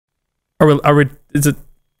Is it?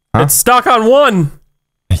 Huh? It's stuck on 1.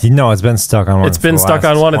 No, it's been stuck on 1. It's been stuck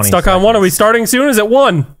on 1. It's stuck on 1. Are we starting soon? Is it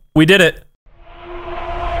 1? We did it.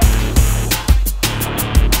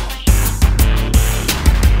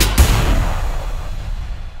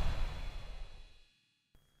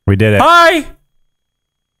 We did it. Hi.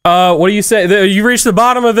 What do you say? You reached the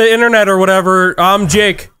bottom of the internet or whatever. I'm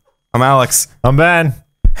Jake. I'm Alex. I'm Ben.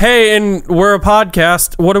 Hey, and we're a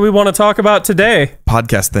podcast. What do we want to talk about today?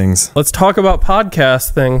 Podcast things. Let's talk about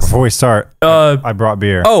podcast things. Before we start, I brought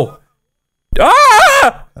beer. Oh.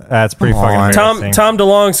 Ah! That's pretty fucking embarrassing. Tom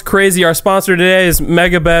DeLong's Crazy. Our sponsor today is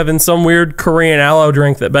Mega Bev and some weird Korean aloe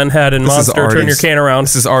drink that Ben had in Monster. Turn your can around.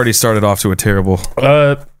 This has already started off to a terrible...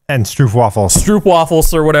 And Stroop Waffles. Stroop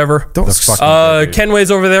Waffles or whatever. Kenway's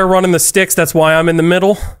over there running the sticks. That's why I'm in the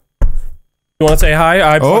middle. You want to say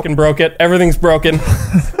hi? I fucking broke it. Everything's broken.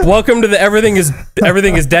 Welcome to the Everything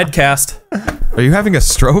is Dead cast. Are you having a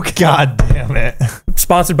stroke? God damn it.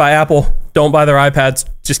 Sponsored by Apple. Don't buy their iPads.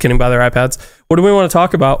 Just kidding, buy their iPads. What do we want to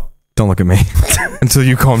talk about? Don't look at me until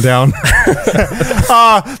you calm down.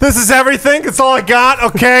 This is everything. It's all I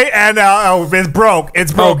got. Okay. And it's broke.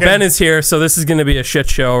 It's broken. Oh, Ben is here, so this is going to be a shit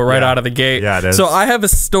show right out of the gate. Yeah, it is. So I have a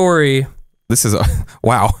story. This is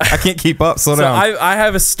wow. I can't keep up. Slow down. I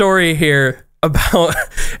have a story here about,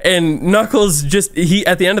 and Knuckles he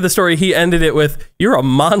at the end of the story, he ended it with, "You're a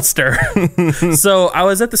monster." So I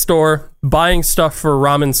was at the store buying stuff for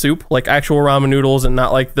ramen soup, like actual ramen noodles and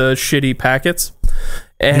not like the shitty packets.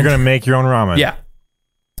 And you're going to make your own ramen. Yeah.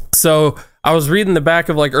 So I was reading the back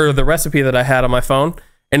of the recipe that I had on my phone,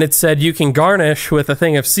 and it said you can garnish with a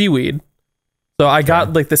thing of seaweed. So I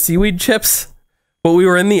got the seaweed chips, but we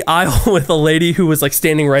were in the aisle with a lady who was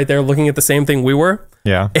standing right there looking at the same thing we were.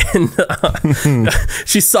 Yeah. And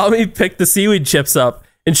she saw me pick the seaweed chips up,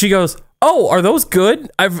 and she goes, "Oh, are those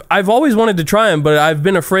good? I've always wanted to try them, but I've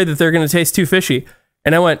been afraid that they're going to taste too fishy."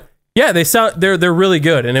 And I went, "Yeah, they're really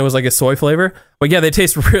good." And it was like a soy flavor. But yeah, they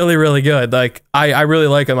taste really, really good. I really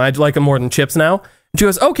like them. I like them more than chips now. And she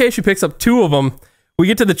goes, "Okay." She picks up 2 of them. We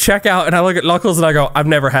get to the checkout, and I look at Knuckles, and I go, "I've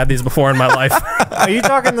never had these before in my life." Are you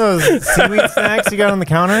talking those seaweed snacks you got on the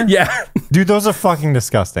counter? Yeah. Dude, those are fucking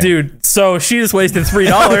disgusting. Dude, so she just wasted $3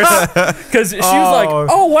 because she was like,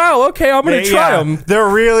 "Oh, wow, okay, I'm going to try them." They're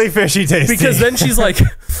really fishy tasty. Because then she's like,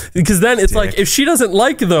 if she doesn't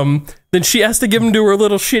like them, then she has to give them to her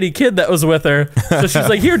little shitty kid that was with her. So she's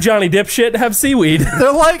like, "Here, Johnny dipshit, have seaweed."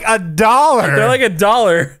 They're like $1. They're like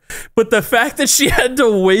 $1. But the fact that she had to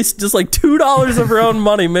waste just $2 of her own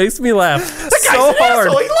money makes me laugh so hard.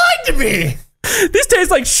 He lied to me. These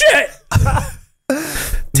taste like shit.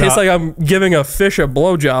 Tastes like I'm giving a fish a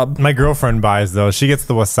blowjob. My girlfriend buys those. She gets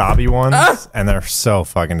the wasabi ones, and they're so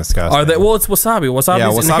fucking disgusting. Are they? Well, it's wasabi.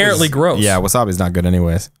 Wasabi's inherently gross. Yeah, wasabi's not good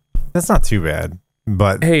anyways. That's not too bad.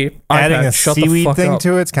 But hey, adding a seaweed thing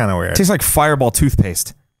to it's kind of weird. It tastes like Fireball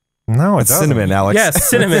toothpaste. No, it's cinnamon, Alex. Yeah,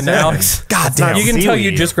 cinnamon, Alex. God damn. You can tell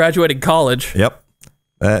you just graduated college. Yep.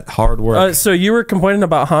 That hard work. So you were complaining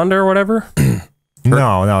about Honda or whatever?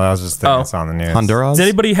 No, that was just thing that's on the news. Honduras? Does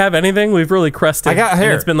anybody have anything? We've really crested. I got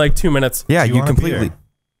here. It's been 2 minutes. Yeah, you want a completely.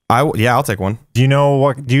 beer? I'll take one. Do you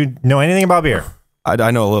know anything about beer?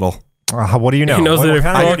 I know a little. What do you know? He knows what that it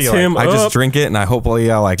kind of beer fucks do you him like? I up. just drink it, and I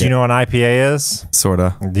hopefully I like it. Do you know what an IPA is?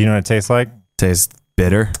 Sorta. Do you know what it tastes like? Tastes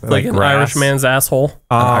bitter. Like an grass. Irish man's asshole.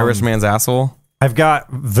 An Irish man's asshole. I've got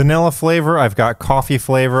vanilla flavor. I've got coffee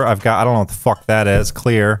flavor. I've got, I don't know what the fuck that is,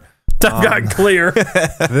 clear. I've got clear.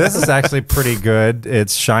 This is actually pretty good.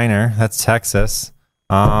 It's Shiner. That's Texas.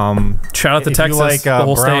 Shout out to if Texas. You like the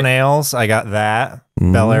whole brown state. ales, I got that.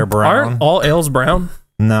 Bel Air Brown. Aren't all ales brown?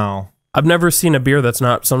 No, I've never seen a beer that's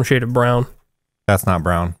not some shade of brown. that's not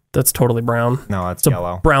brown. That's totally brown. No, it's It's a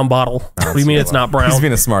yellow. brown bottle. What do you mean it's not brown? He's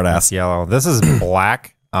being a smart ass. It's yellow. This is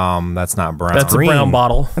black. That's not brown. That's green. a brown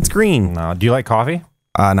bottle. That's green. No. Do you like coffee?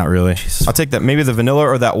 Not really. I'll take that. Maybe the vanilla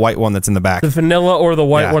or that white one that's in the back. The vanilla or the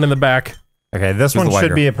white Yeah. one in the back. Okay, this one the should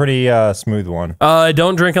whiter. be a pretty smooth one.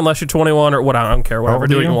 Don't drink unless you're 21 or what. I don't care. Whatever. old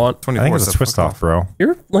Do are what you you? want. I think it's a twist off, bro.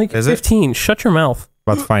 You're like Is it? 15. Shut your mouth.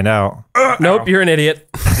 About to find out. Nope, you're an idiot.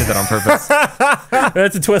 I did that on purpose.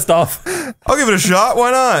 That's a twist off. I'll give it a shot.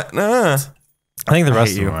 Why not? Nah. I think the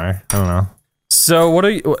rest hate of you. them are. I don't know. So what are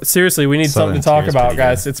you? Seriously, we need something to talk Tears about, pretty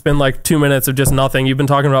guys. It's been 2 minutes of just nothing. You've been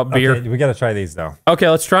talking about beer. Okay, we got to try these though. Okay,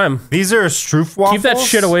 let's try them. These are Stroop waffles. Keep that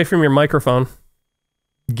shit away from your microphone.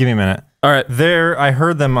 Give me a minute. All right. I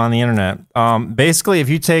heard them on the internet. Basically, if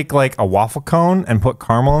you take a waffle cone and put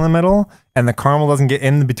caramel in the middle, and the caramel doesn't get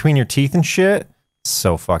in between your teeth and shit,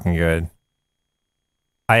 so fucking good.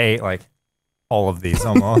 I ate all of these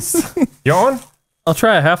almost. You want one? I'll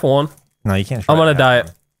try a half one. No, you can't. Try I'm on a that diet.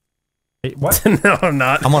 one. Hey, what? No, I'm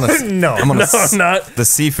not. I'm on a No. I'm on No, a I'm not. the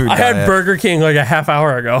seafood I had diet. Burger King like a half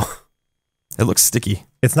hour ago. It looks sticky.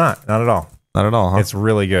 It's not at all. Not at all, huh? It's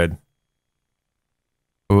really good.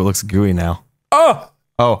 Oh, it looks gooey now. Oh,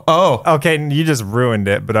 Oh. Okay, you just ruined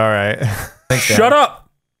it, but all right. Thanks, Dad. shut up.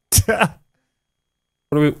 What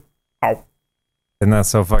do we? Ow. Isn't that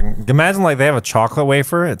so fucking... Imagine like they have a chocolate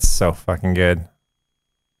wafer. It's so fucking good.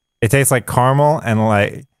 It tastes like caramel and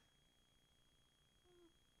like...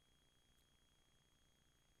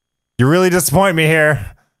 You really disappoint me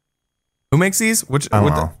here. Who makes these? Which? I don't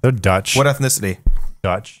what, know. They're Dutch. what ethnicity?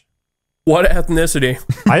 Dutch. What ethnicity?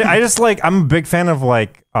 I just like... I'm a big fan of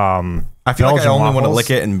like... I feel like I Belgian only want to waffles. lick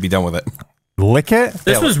it and be done with it. Lick it?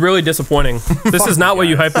 This was really disappointing. This is not what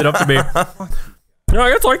you hyped it up to be. No,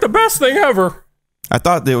 it's like the best thing ever. I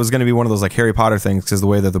thought it was going to be one of those like Harry Potter things because the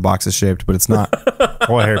way that the box is shaped, but it's not.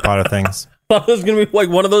 What Harry Potter things? I thought it was gonna be like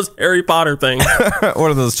one of those Harry Potter things. What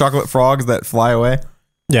are those chocolate frogs that fly away?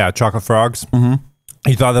 Yeah, chocolate frogs. Mm-hmm.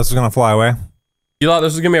 You thought this was gonna fly away? You thought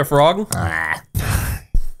this was gonna be a frog? I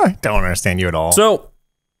don't understand you at all. So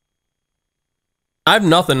I have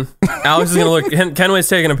nothing. Alex is gonna look. Kenway's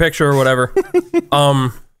taking a picture or whatever.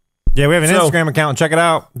 Yeah, we have an So- Instagram account. Check it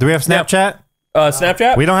out. Do we have Snapchat?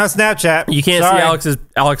 Snapchat. We don't have Snapchat. You can't Sorry. see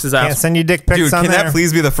Alex's Can't ass. send you dick pics Dude, on can there. that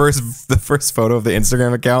please be the first photo of the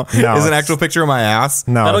Instagram account? No, is an it's- actual picture of my ass?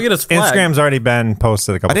 No, That'll get us flagged. Instagram's already been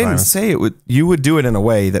posted a couple I didn't times. say it would. You would do it in a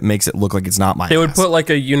way that makes it look like it's not my They would ass. put like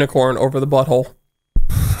a unicorn over the butthole.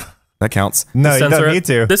 That counts. No, you censor don't it. need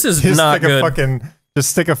to. This is just not stick good.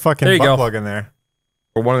 Just stick a fucking There you butt go. plug in there.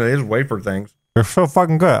 Or one of these wafer things. They're so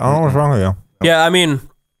fucking good. I don't know what's wrong with you. Yeah, I mean,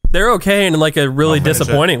 they're okay in like a really I'll finish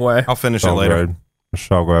disappointing way. I'll finish it So later. good.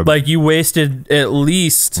 So good. Like you wasted at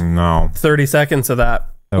least No, 30 seconds of that.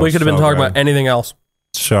 That We was could have been so talking good. about anything else.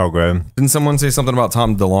 so good. Didn't someone say something about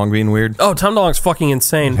Tom DeLonge being weird? Oh, Tom DeLonge's fucking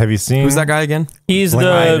insane. Have you seen? Who's that guy again? He's Blink-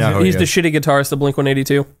 I know who he's he the is. shitty guitarist of Blink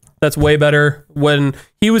 182. That's way better. When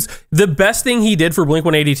he was the best thing he did for Blink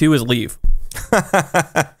 182 is leave.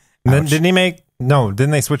 Then didn't he make? No,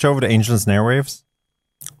 didn't they switch over to Angels and Airwaves?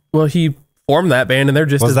 Well, he formed that band, and they're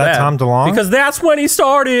just Was as that bad. Tom DeLonge? Because that's when he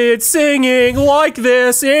started singing like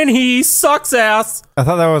this, and he sucks ass. I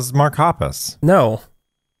thought that was Mark Hoppus. No,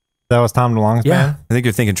 That was Tom DeLonge's Yeah. band. I think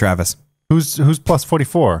you're thinking Travis. Who's plus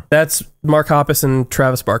 44? that's Mark Hoppus and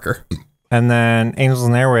Travis Barker. And then Angels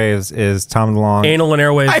and Airwaves is Tom DeLonge. Anal and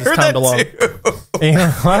Airwaves is Tom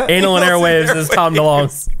DeLonge. What? Anal and Airwaves is Tom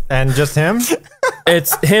DeLonge. And just him?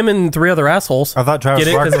 It's him and three other assholes. I thought Travis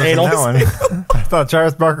Get it? Barker 'Cause was in anal? that one. I thought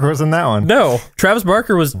Travis Barker was in that one. No, Travis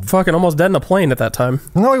Barker was fucking almost dead in a plane at that time.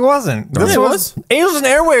 No, he wasn't. This he was Angels and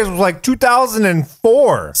Airwaves was like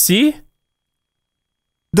 2004. See?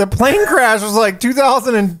 The plane crash was like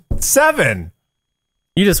 2007.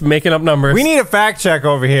 You just making up numbers. We need a fact check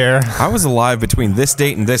over here. I was alive between this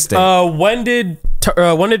date and this date. when did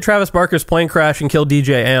Travis Barker's plane crash and kill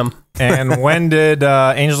DJ Am? And when did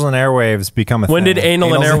Angels and Airwaves become a When thing? did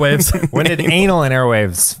Anal and Airwaves? When did Anal and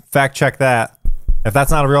Airwaves? Fact check that. If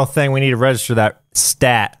that's not a real thing, we need to register that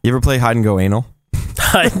stat. You ever play hide and go anal?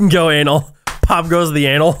 I can go anal. Pop goes the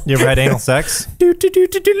anal. You ever had anal sex? Do, do, do,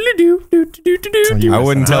 do, do, do, do, do, do, do, do. I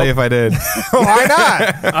wouldn't tell you if I did. Why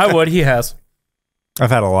not? I would. He has. I've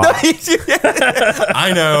had a lot.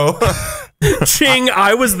 I know. Ching,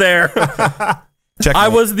 I was there. Check. I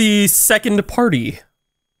was the second party.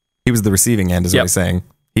 He was the receiving end, is Yep. what he's saying.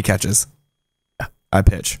 He catches. I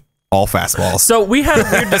pitch. All fastballs. So we had a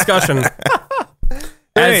weird discussion.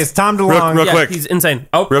 Anyways, Tom DeLonge. Real Yeah, quick. he's insane.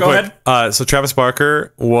 Oh, Real go quick. ahead. So Travis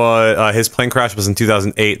Barker was his plane crash was in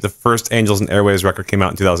 2008. The first Angels and Airwaves record came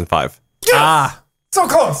out in 2005. Ah, So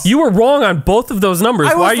close. you were wrong on both of those numbers.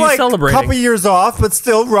 I Why was are you like celebrating? a couple years off, but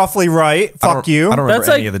still roughly right. Fuck you. I don't remember That's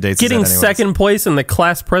any like of the dates. getting he said anyways. second place in the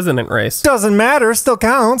class president race. Doesn't matter. Still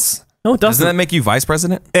counts. No, it Doesn't that doesn't. make you vice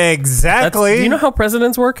president? That's- Exactly. do you know how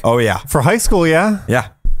presidents work? Oh, yeah. For high school, yeah. Yeah.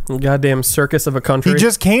 Goddamn circus of a country. He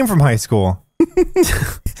just came from high school.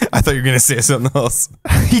 I thought you were going to say something else.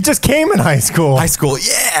 He just came in high school. High school,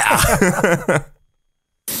 yeah.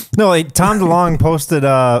 No, like Tom DeLonge posted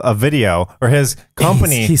a video, or his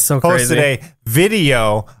company He's so posted crazy. a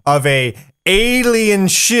video of a alien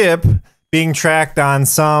ship being tracked on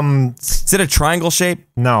some. Is it a triangle shape?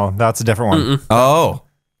 No, that's a different one. Oh.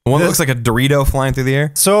 One that This- looks like a Dorito flying through the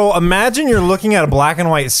air? So imagine you're looking at a black and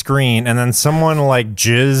white screen, and then someone like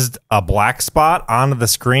jizzed a black spot onto the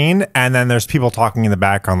screen, and then there's people talking in the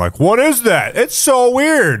background like, "What is that? It's so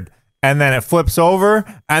weird." And then it flips over,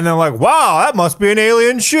 and then like, "Wow, that must be an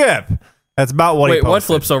alien ship." That's about what he Wait, posted. what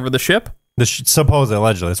flips over the ship? The supposed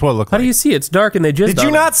allegedly. That's what it looked How like. do you see? It's dark and they just. Did you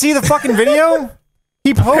not see the fucking video?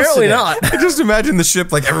 He posted Apparently it. not. I just imagine the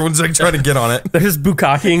ship, like everyone's like trying to get on it. They're just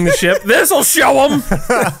bukakiing the ship. This'll show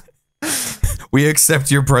them. We accept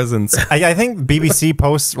your presence. I think BBC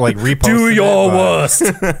posts like reposted. Do your worst.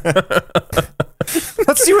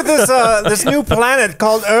 Let's see what this new planet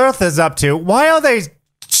called Earth is up to. Why are they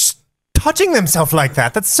touching themselves like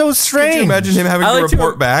that? That's so strange. Can you imagine him having I to like to-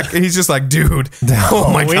 report back? And he's just like, dude, oh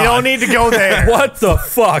my we God. don't need to go there. What the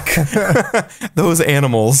fuck? Those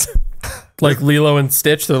animals. Like Lilo and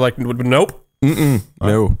Stitch. They're like, nope.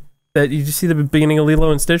 No. That you just see the beginning of Lilo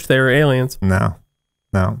and Stitch? They were aliens. No,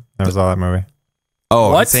 never saw that movie.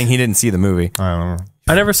 Oh, What? I'm saying he didn't see the movie. I don't know.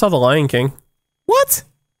 I never saw The Lion King. What?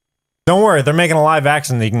 Don't worry, they're making a live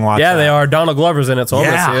action that you can watch. Yeah, that. they are. Donald Glover's in it, so I'm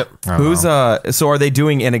gonna see it. I don't Who's know. so are they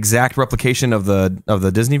doing an exact replication of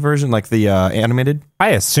the Disney version, like the animated? I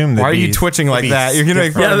assume that. Why are you twitching like that? You're gonna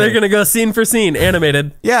Yeah, they're gonna go scene for scene,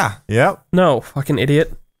 animated. Yeah. Yep. No, fucking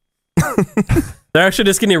idiot. They're actually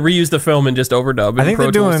just gonna reuse the film and just overdub. I think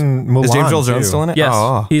they're doing Mulan. Is James Earl too. Jones still in it? Yes,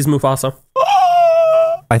 Oh. he's Mufasa.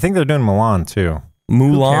 I think they're doing Mulan too. Who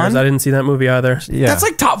cares? I Mulan? didn't see that movie either. Yeah. That's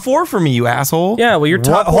like top 4 for me, you asshole. Yeah, well, your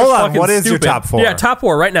top What- four. hold on, fucking what is your stupid. top four? Yeah, top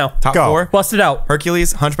 4 right now. Top Go. 4? Bust it out.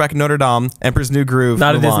 Hercules, Hunchback of Notre Dame, Emperor's New Groove.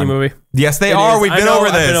 Not a Mulan. Disney movie. Yes, they It are. is. We've I been know, over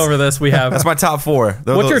this. I've been over this. We have. That's my top 4.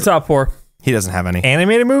 What's your top 4? He doesn't have any.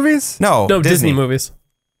 Animated movies? No, No, Disney movies.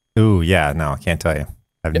 Ooh, yeah. No, I can't tell you.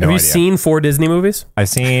 I have no Have you idea. seen 4 Disney movies? I've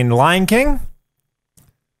seen Lion King.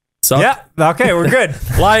 Suck. Yeah. Okay, we're good.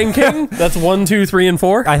 Lion King. That's 1, 2, 3, and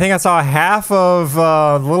 4. I think I saw half of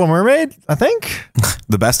Little Mermaid. I think.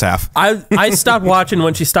 The best half. I stopped watching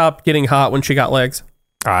when she stopped getting hot when she got legs.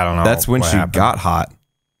 I don't know. That's when what she happened. got hot.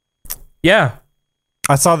 Yeah.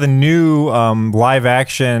 I saw the new live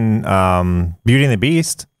action Beauty and the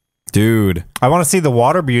Beast. Dude, I want to see the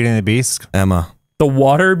water Beauty and the Beast. Emma. The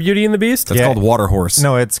Water Beauty and the Beast. That's Yeah. called Water Horse.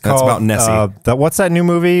 No, it's That's called about Nessie. what's that new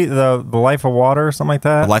movie? The Life of Water or something like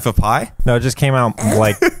that. The Life of Pi? No, it just came out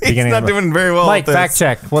like He's beginning. not of, doing very well. Mike, with fact this.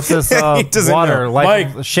 check. What's this? He doesn't Water. know. Life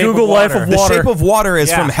Mike, of, Shape Google of Life Water. of The Water. Shape of Water is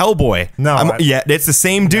Yeah. from Hellboy. No, yeah, it's the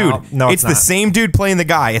same dude. No, it's it's the not. same dude playing the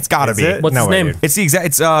guy. It's got to Is be. it? What's No his way, name? dude. It's the exact.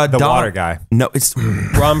 It's The water guy No, it's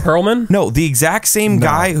Ron Perlman. no the exact same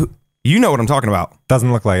guy. Who, you know what I'm talking about.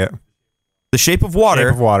 doesn't look like it. The Shape of Water.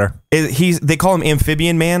 Shape of Water. They call him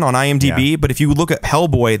Amphibian Man on IMDb, Yeah. but if you look at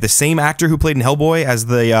Hellboy, the same actor who played in Hellboy as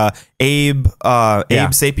the Abe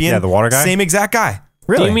Sapien, Yeah, the water guy? same exact guy.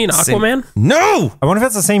 Really? Do you mean Same- Aquaman? No, I wonder if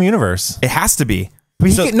that's the same universe. it has to be. But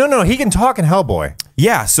he So- can, no, he can talk in Hellboy.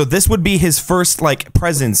 Yeah, so this would be his first like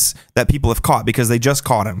presence that people have caught because they just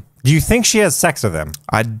caught him. Do you think she has sex with him?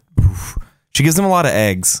 She gives him a lot of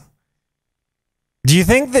eggs. Do you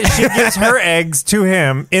think that she gives her eggs to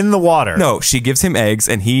him in the water? No, she gives him eggs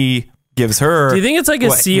and he gives her. Do you think it's like a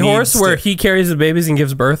what seahorse needs where to- he carries the babies and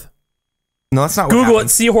gives birth? No, that's not what Google it.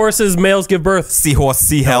 happens. Seahorses, males give birth. Seahorse,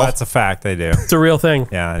 sea No, hell, that's a fact. They do. It's a real thing.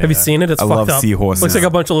 Yeah, I knew Have you that. seen it? It's I fucked love up. seahorses. Looks like a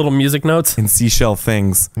bunch of little music notes. and seashell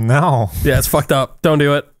things. No, Yeah, it's fucked up. Don't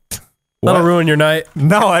do it. That'll What? ruin your night.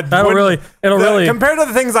 no, it That'll wouldn't- really. It'll really. compared to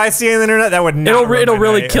the things I see on the internet, that would not. It'll ruin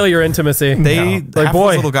really my kill night. your intimacy. They Like, half boy.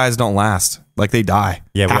 those little guys don't last. Like they die.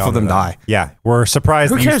 Yeah, we half all of them know that. die. Yeah, we're surprised.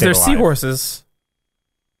 Who that you cares? stayed They're alive. seahorses.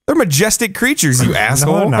 They're majestic creatures, you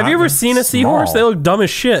asshole. they're not. Have you ever They're seen a seahorse? small. They look dumb as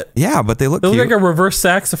shit. Yeah, but they look They look cute. like a reverse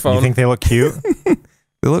saxophone. You think they look cute?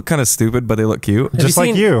 They look kind of stupid, but they look cute. Just like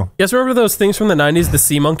seen- you. You guys remember those things from the 90s, the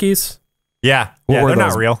sea monkeys? Yeah, What yeah, were they're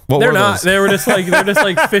those? not real. What They're were not. those? They were just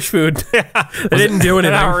like fish food. They didn't do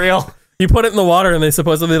They're anything. not real. You put it in the water and they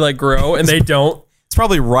supposedly like grow and they don't. It's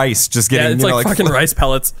probably rice just getting, Yeah, it's you know, like fucking rice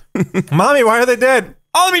pellets. Mommy, why are they dead?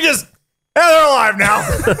 Oh, let me just. Yeah, they're alive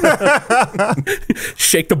now.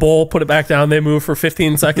 Shake the bowl, put it back down. They move for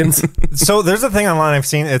 15 seconds. So there's a thing online I've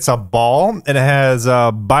seen. It's a ball and it has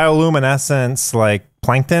bioluminescence like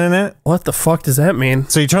plankton in it. What the fuck does that mean?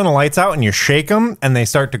 So you turn the lights out and you shake them and they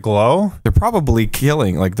start to glow. They're probably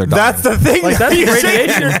killing, like they're dying. That's the thing. Like, that's you shake it,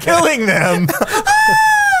 radiation. you're killing them.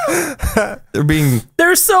 They're being.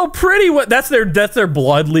 They're so pretty. What? That's their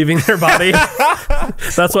blood leaving their body.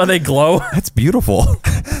 That's why they glow. That's beautiful.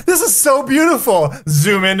 This is so beautiful.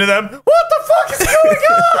 Zoom into them. What the fuck is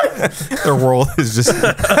going on? Their world is just.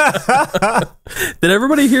 Did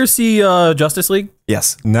everybody here see Justice League?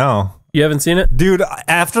 Yes. No. You haven't seen it? Dude,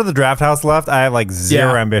 after the Draft House left, I have like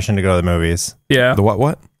zero Yeah. ambition to go to the movies. Yeah. The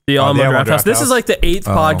what? The Alamo the Alamo Draft House. Draft This House. is like the 8th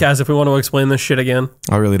podcast if we want to explain this shit again.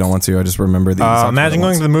 I really don't want to. I just remember the. Imagine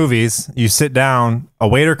going to the movies, you sit down, a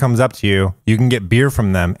waiter comes up to you, you can get beer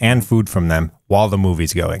from them and food from them while the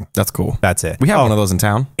movie's going. That's cool. That's it. We have one of those in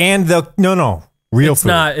town. And the real It's food.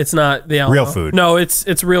 not the Alamo. Real food. No,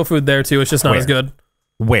 it's real food there too. It's just not Where? as good.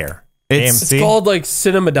 Where? It's AMC? called like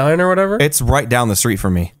Cinemadine or whatever. It's right down the street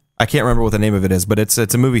from me. I can't remember what the name of it is, but it's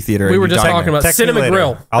a movie theater. We and were you just dine talking there. about Text me Cinema later.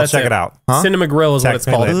 Grill. I'll That's check it out. Huh? Cinema Grill is what Text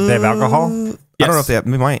it's me called. later. They have alcohol? I don't know if they have.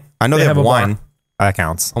 They might. I know they have have a bar. wine. That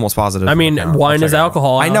counts. Almost positive. I mean, wine is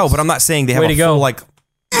alcohol. I know, Alex. but I'm not saying they have Way a to full go. like.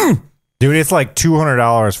 Dude, it's like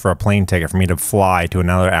 $200 for a plane ticket for me to fly to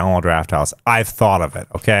another Alamo Draft House. I've thought of it,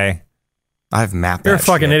 okay? I've mapped. You're that a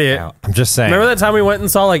fucking shit idiot. out. I'm just saying. Remember that time we went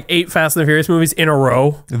and saw like 8 Fast and the Furious movies in a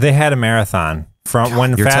row? They had a marathon. From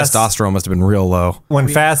when Your Fast testosterone must have been real low. when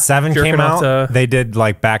Fast 7 jerking came off out, to they did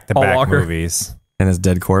like Paul back-to-back Walker. movies. And his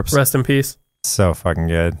dead corpse. Rest in peace. So fucking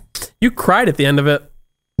good. You cried at the end of it.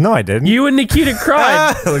 No, I didn't. You and Nikita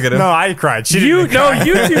cried. Look at him. No, I cried. She You didn't no, cry.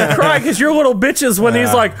 you two cried because you're little bitches when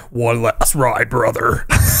he's like, "One last ride, brother."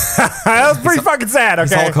 That was pretty fucking sad,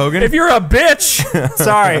 It's okay? Hulk Hogan. If you're a bitch,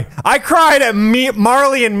 Sorry. I cried at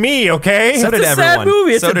Marley and Me, okay? So did it's a sad everyone.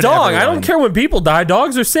 movie. It's So a did dog. I everyone. don't care when people die.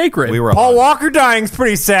 Dogs are sacred. we were. Paul alive. Walker dying's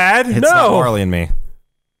pretty sad. It's No. not Marley and Me.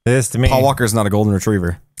 It is to me. Paul Walker's not a golden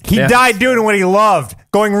retriever. He Yeah. died doing what he loved,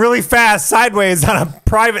 going really fast sideways on a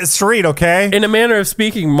private street, okay? In a manner of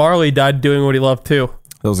speaking, Marley died doing what he loved too.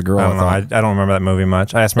 That was a girl. I don't know. I don't remember that movie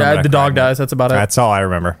much. I just remember Yeah, I the dog cried. dies. That's about it. That's all I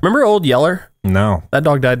remember. Remember Old Yeller? No. That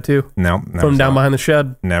dog died too. No. Never From saw down it. behind the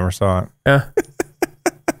shed. Never saw it. Yeah.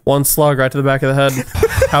 One slug right to the back of the head.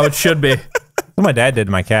 How it should be. That's That's what my dad did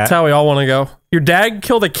to my cat. how we all want to go. Your dad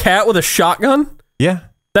killed a cat with a shotgun? Yeah.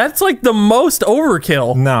 That's like the most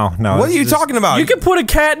overkill. No. What are you talking about? You can put a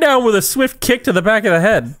cat down with a swift kick to the back of the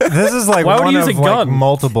head. This is like Why would one you use of a gun? like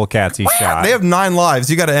multiple cats he shot. They have 9 lives.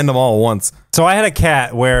 You got to end them all at once. So I had a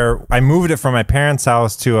cat where I moved it from my parents'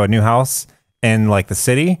 house to a new house in like the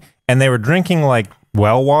city, and they were drinking like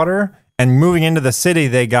well water. And moving into the city,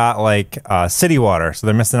 they got like city water, so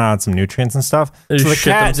they're missing out on some nutrients and stuff. They So the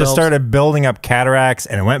shit cat just themselves. started building up cataracts,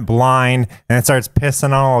 and it went blind, and it starts pissing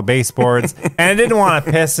on all the baseboards. And it didn't want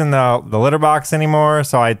to piss in the litter box anymore,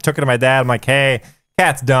 so I took it to my dad. I'm like, "Hey,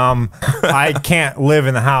 cat's dumb. I can't live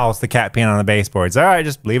in the house. The cat peeing on the baseboards. All right,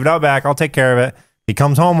 just leave it out back. I'll take care of it." He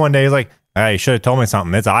comes home one day. He's like, "Hey, you should have told me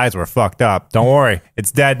something. Its eyes were fucked up. Don't worry,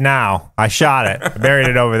 it's dead now. I shot it. I buried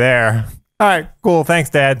it over there." All right, cool.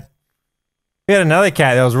 Thanks, Dad. We had another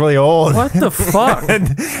cat that was really old. What the fuck? And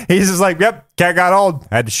he's just like, "Yep, cat got old.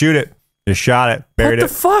 Had to shoot it. Just shot it. What Buried the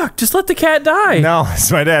it." fuck? Just let the cat die. No, it's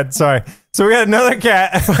my dad. Sorry. So we had another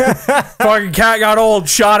cat. Fucking cat got old,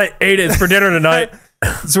 shot it, ate it. It's for dinner tonight.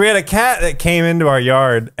 So we had a cat that came into our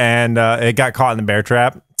yard, and it got caught in the bear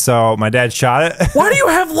trap. So my dad shot it. Why do you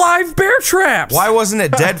have live bear traps? Why wasn't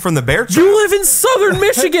it dead from the bear trap? You live in southern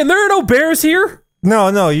Michigan. There are no bears here.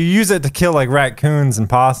 No, you use it to kill like raccoons and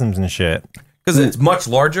possums and shit. Because it's much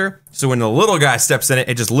larger. So when the little guy steps in it,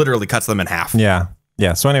 it just literally cuts them in half.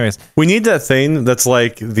 Yeah. So anyways, We need that thing that's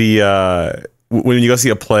like the when you go see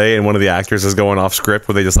a play and one of the actors is going off script,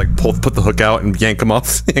 where they just like put the hook out and yank him off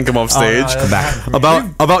stage.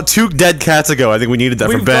 About 2 dead cats ago, I think we needed that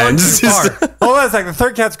for We've gone Ben. too far. hold on a second. The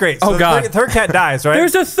third cat's great. So Oh, the God. third cat dies, right?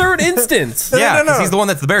 There's a third instance. Yeah, No. because he's the one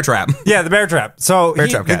that's the bear trap. Yeah, the bear trap. So Bear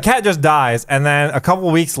trap the cat. cat just dies, and then a couple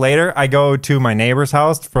weeks later, I go to my neighbor's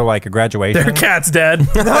house for like a graduation. Their cat's dead.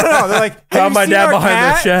 No. They're like, "Have Found you my seen dad our behind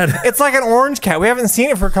their cat? shed." It's like an orange cat. We haven't seen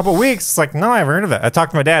it for a couple weeks. It's like, no, I haven't heard of it. I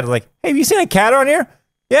talked to my dad. Like, "Hey, have you seen a cat on here?"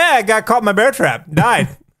 "Yeah, I got caught in my bear trap. Died."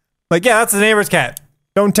 Like, "Yeah, that's the neighbor's cat.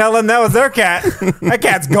 Don't tell them that was their cat. That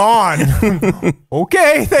cat's gone."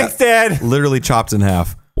 Okay, thanks, Dad. Literally chopped in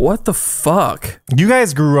half. What the fuck? You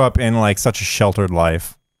guys grew up in like such a sheltered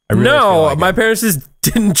life. I really feel No, like my it. parents just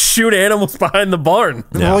didn't shoot animals behind the barn.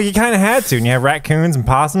 Well, you kind of had to, and you have raccoons and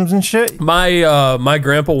possums and shit. My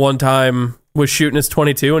grandpa one time was shooting his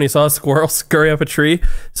 .22 and he saw a squirrel scurry up a tree,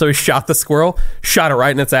 so he shot the squirrel, shot it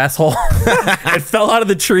right in its asshole. It fell out of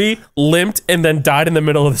the tree, limped, and then died in the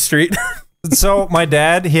middle of the street. So my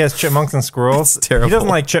dad, he has chipmunks and squirrels. terrible. He doesn't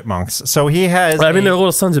like chipmunks, so he has. I mean, a- they're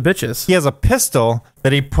little sons of bitches. he has a pistol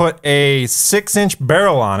that he put a 6-inch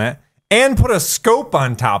barrel on it and put a scope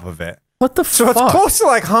on top of it. What the So fuck? it's close to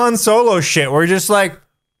like Han Solo shit, where you're just like,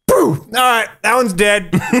 "Boo! All right, that one's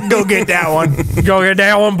dead. Go get that one." Go get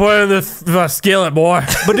that one, put it in the skillet, boy.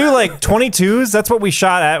 But dude, like 22s, that's what we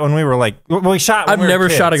shot at when we were like, we shot. When I've we were never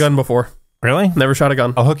kids. shot a gun before. Really? Never shot a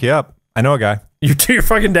gun. I'll hook you up. I know a guy. You do your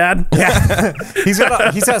fucking dad? Yeah, he's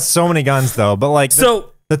got so many guns though, but like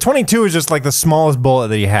So the 22 is just like the smallest bullet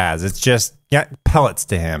that he has. It's just pellets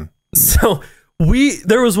to him.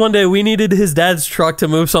 there was one day we needed his dad's truck to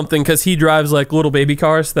move something because he drives like little baby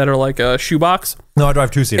cars that are like a shoebox. No, I drive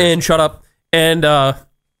 2-seaters. And shut up. And It's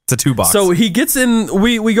a 2-box. so he gets in.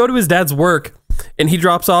 We go to his dad's work, and he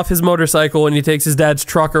drops off his motorcycle, and he takes his dad's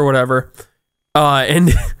truck or whatever.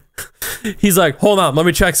 And He's like, hold on, let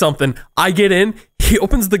me check something. I get in. He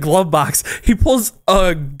opens the glove box. He pulls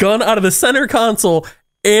a gun out of the center console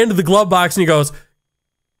and the glove box, and he goes,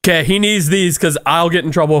 okay, he needs these because I'll get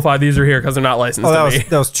in trouble if these are here because they're not licensed to me.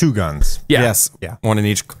 That was 2 guns. Yeah. Yes. Yeah. One in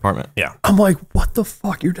each compartment. Yeah. I'm like, what the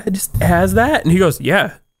fuck? Your dad just has that? And he goes,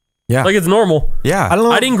 yeah. Yeah. Like it's normal. Yeah. I don't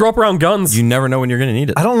know. I didn't grow up around guns. You never know when you're going to need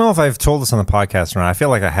it. I don't know if I've told this on the podcast or not. I feel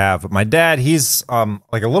like I have. But my dad, he's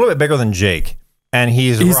like a little bit bigger than Jake, and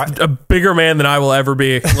he's a bigger man than I will ever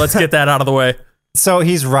be. Let's get that out of the way. so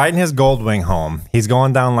he's riding his Goldwing home. He's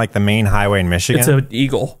going down like the main highway in Michigan. It's an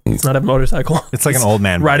eagle. It's not a motorcycle. It's like an old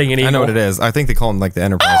man riding an eagle. I know what it is. I think they call them like the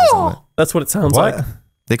Enterprise or something. That's what it sounds What? like.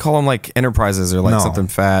 They call them like Enterprises or like No. something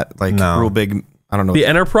fat, like No. real big. I don't know. The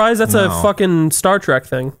Enterprise? That's a No. fucking Star Trek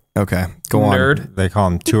thing. Okay, go on. Nerd. They call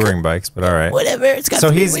them touring bikes, but all right. Whatever. It's got So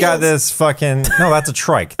he's got this fucking. No, that's a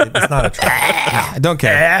trike. It's not a trike. I don't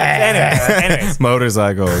care. Anyways.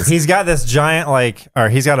 Motorcycles. He's got this giant,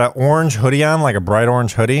 he's got an orange hoodie on, like a bright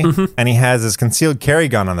orange hoodie, and he has his concealed carry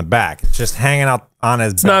gun on the back. It's just hanging out on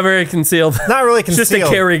his back. not very concealed. Not really It's concealed.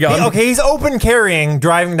 just a carry gun. Okay, he's open carrying,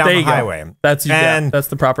 driving down There the you go. highway. That's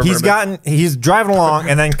the proper He's verbiage. he's driving along,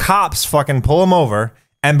 and then cops fucking pull him over.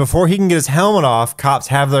 And before he can get his helmet off, cops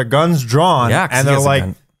have their guns drawn, Yeah, 'cause and he they're has a like,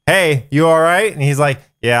 gun. "Hey, you all right?" And he's like,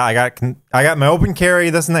 "Yeah, I got my open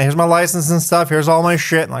carry, this and that. Here's my license and stuff. Here's all my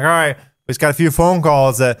shit." And like, all right, we just got a few phone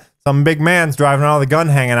calls that some big man's driving around with a gun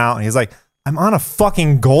hanging out, and he's like, "I'm on a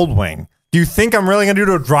fucking Goldwing. Do you think I'm really gonna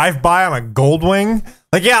do a drive by on a Goldwing?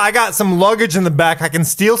 Like, yeah, I got some luggage in the back. I can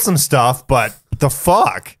steal some stuff, but the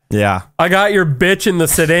fuck." Yeah, I got your bitch in the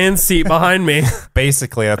sedan seat behind me.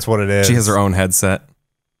 Basically, that's what it is. she has her own headset.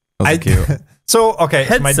 Those are cute. So okay,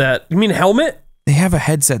 so Headset. You mean helmet? They have a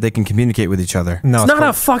headset they can communicate with each other. no, It's not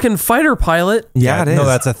a fucking fighter pilot. Yeah, it is. No,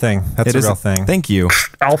 that's a thing. That's It a is real thing. Thank you.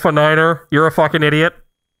 Alpha Niner, you're a fucking idiot.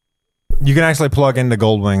 You can actually plug into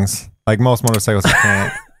Goldwings. Like most motorcycles, you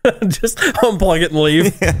can't. Just unplug it and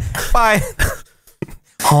leave. Bye.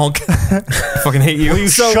 Honk. Fucking hate you.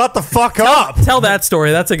 Shut the fuck up. Tell that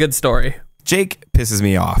story. That's a good story. Jake pisses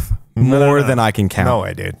me off No, more no. than I can count. No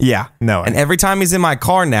way, dude. Yeah. No way. And every time he's in my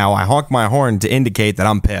car now, I honk my horn to indicate that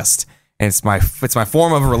I'm pissed. And it's my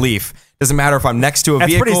form of relief. Doesn't matter if I'm next to a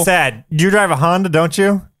That's vehicle. pretty sad. You drive a Honda, don't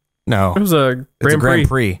you? No. It was a It's a Grand Grand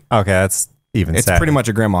Prix. Prix. Okay, that's even It's sad. pretty much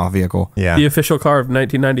a grandma vehicle. Yeah. The official car of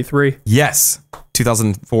 1993. Yes.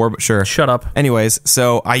 2004, but sure. Shut up. Anyways,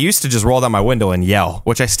 so I used to just roll down my window and yell,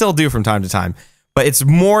 which I still do from time to time. But it's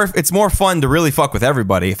more fun to really fuck with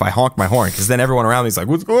everybody if I honk my horn, because then everyone around me is like,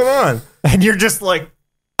 "What's going on?" And you're just like,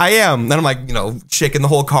 I am. Then I'm like, shaking the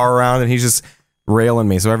whole car around, and he's just railing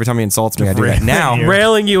me. So every time he insults me, I do that Railing now. you.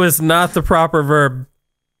 Railing you is not the proper verb.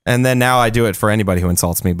 And then now I do it for anybody who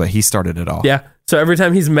insults me, but he started it all. Yeah. So every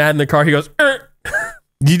time he's mad in the car, he goes,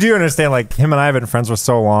 you do understand, like, him and I have been friends for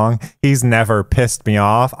so long, he's never pissed me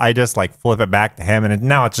off. I just, like, flip it back to him, and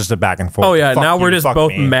now it's just a back and forth. oh, yeah. Fuck Now you, we're just fuck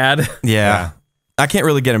both me. mad. Yeah. I can't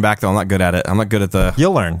really get him back, though. I'm not good at it. I'm not good at the...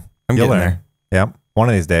 You'll learn. I'm You'll getting learn. Yep. One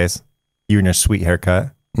of these days. You and your sweet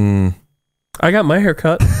haircut. I got my hair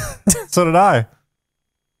cut. So did I.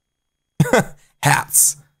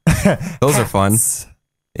 Hats. Those are fun.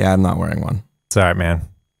 Yeah, I'm not wearing one. It's all right, man.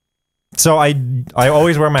 So I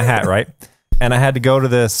always wear my hat, right? And I had to go to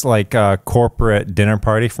this like corporate dinner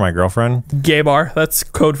party for my girlfriend. Gay bar. That's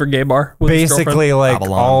code for gay bar. with his girlfriend. Basically, like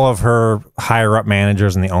Babylon. all of her higher up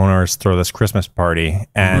managers and the owners throw this Christmas party,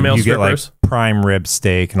 and Male you get like strippers. prime rib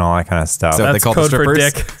steak and all that kind of stuff. So- they That's call the code for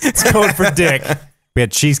strippers? dick. It's code for dick. We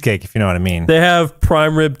had cheesecake, if you know what I mean. They have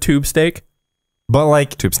prime rib tube steak. But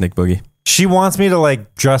like, Tube snake boogie. she wants me to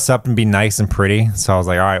like dress up and be nice and pretty. So I was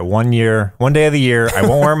like, all right, one day of the year, I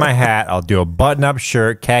won't wear my hat. I'll do a button-up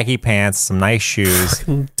shirt, khaki pants, some nice shoes.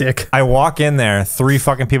 Dick. I walk in there, 3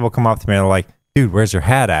 fucking people come up to me and they're like, dude, where's your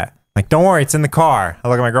hat at? I'm like, don't worry, it's in the car. I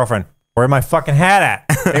look at my girlfriend, where's my fucking hat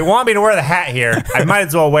at? They want me to wear the hat here. I might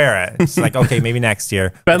as well wear it. It's like, okay, maybe next year.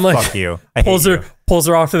 Ben, But like, fuck you. I hate pulls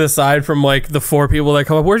her off to the side from like the 4 people that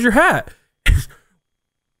come up. Where's your hat?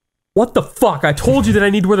 What the fuck? I told you that I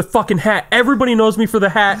need to wear the fucking hat. Everybody knows me for the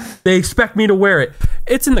hat. They expect me to wear it.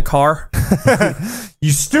 It's in the car.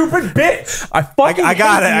 you stupid bitch. I fucking I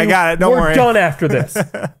got hate it. I you. got it. Don't We're worry. done after this.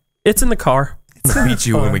 It's in the car. I'm gonna beat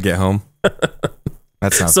you when we get home.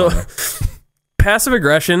 That's not So funny. passive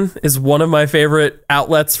aggression is one of my favorite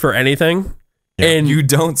outlets for anything. And You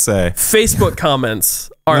don't say. Facebook comments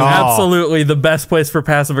are No. absolutely the best place for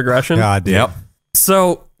passive aggression. God, dude. Yep.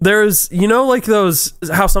 So there's, like those,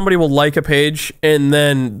 how somebody will like a page and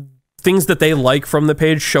then things that they like from the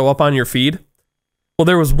page show up on your feed. Well,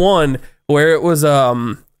 there was one where it was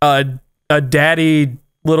a daddy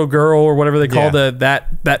little girl or whatever they call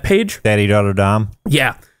that page. Daddy Daughter Dom.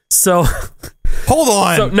 Yeah. So Hold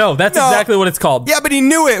on. So no, that's exactly what it's called. Yeah, but he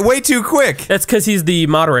knew it way too quick. That's because he's the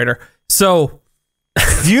moderator. So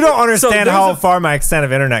You don't understand there's how a- far my extent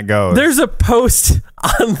of internet goes. there's a post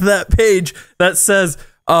on that page that says,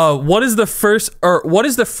 what is the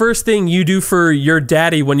first thing you do for your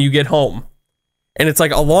daddy when you get home? And it's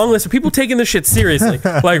like a long list of people taking this shit seriously,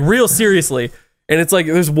 like real seriously. And it's like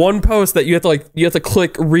there's one post that you have to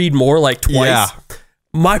click read more like twice. Yeah.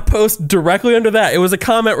 My post directly under that, it was a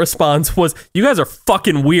comment response, was, you guys are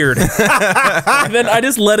fucking weird. And then I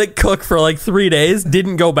just let it cook for like 3 days,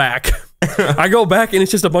 didn't go back. I go back and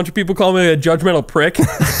it's just a bunch of people calling me a judgmental prick.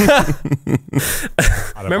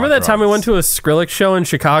 Remember that time we went to a Skrillex show in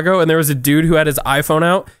Chicago and there was a dude who had his iPhone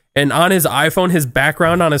out, and on his iPhone, his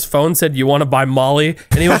background on his phone said, "You want to buy Molly?"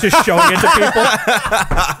 And he was just showing it to people.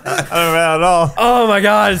 I don't remember that at all. Oh my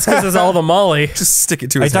God, it's because it's all the Molly. Just stick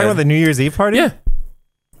it to Are you his talking head. about the New Year's Eve party? Yeah,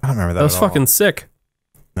 I don't remember that. that was at all. fucking sick.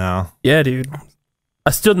 No. Yeah, dude. I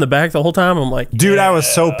stood in the back the whole time. I'm like, Dude, I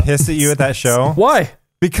was so pissed at you at that show. why?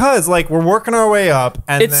 Because, like, we're working our way up,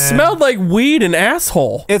 and It then smelled like weed and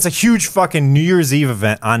asshole. it's a huge fucking New Year's Eve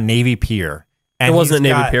event on Navy Pier. And It wasn't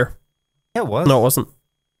he's at Navy got- Pier. Yeah, it was. No, it wasn't.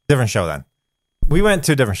 Different show then. We went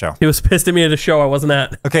to a different show. He was pissed at me at a show I wasn't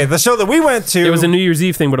at. Okay, the show that we went to. It was a New Year's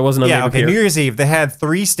Eve thing, but it wasn't on yeah, Navy okay, Pier. New Year's Eve. They had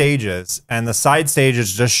 3 stages, and the side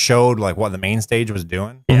stages just showed like what the main stage was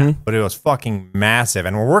doing. Yeah, but it was fucking massive.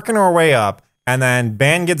 And we're working our way up, and then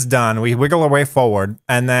band gets done. We wiggle our way forward,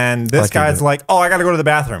 and then this Like you guy's do. like, "Oh, I got to go to the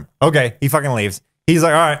bathroom." Okay, he fucking leaves. He's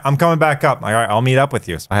like, "All right, I'm coming back up." Like, "All right, I'll meet up with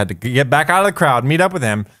you." So I had to get back out of the crowd, meet up with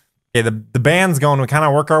him. Okay, the band's going. We kind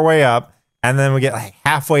of work our way up, and then we get like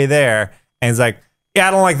halfway there, and he's like, "Yeah,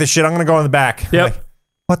 I don't like this shit. I'm gonna go in the back." I'm Yep. like,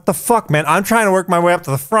 what the fuck, man? I'm trying to work my way up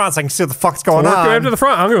to the front so I can see what the fuck's going Work your way on. up to the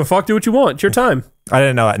front. I don't give a fuck. Do what you want. It's your time. I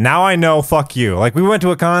didn't know that. Now I know. Fuck you. Like we went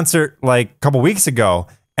to a concert like a couple weeks ago,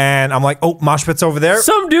 and I'm like, "Oh, mosh pit's over there."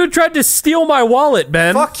 Some dude tried to steal my wallet,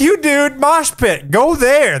 Ben. Fuck you, dude. Mosh pit. Go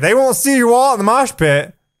there. They won't see your wallet in the mosh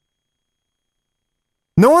pit.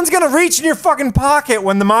 No one's gonna reach in your fucking pocket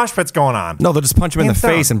when the mosh pit's going on. No, they'll just punch him in the Hands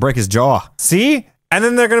down. face and break his jaw. See? And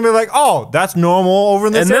then they're gonna be like, "Oh, that's normal over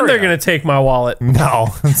in this And then area." they're going to take my wallet. No,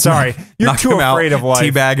 I'm sorry. You're Knock too him out, afraid of life.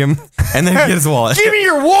 teabag him, and then get his wallet. Give me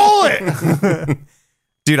your wallet.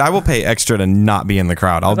 Dude, I will pay extra to not be in the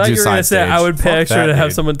crowd. I'll I thought do you were going side to say stage. I would pay Fuck extra that, to have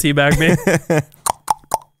dude. someone teabag me.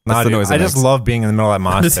 Nah, That's the dude, noise it I just makes. love being in the middle of that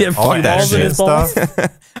mosh Does he pit. have All fuck that balls in shit his balls?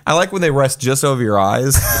 stuff. I like when they rest just over your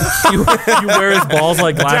eyes. you wear his balls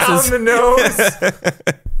like glasses. Down the nose.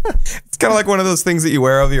 It's kind of like one of those things that you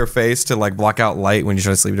wear over your face to like block out light when you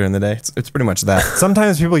try to sleep during the day. It's pretty much that.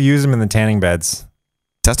 Sometimes people use them in the tanning beds.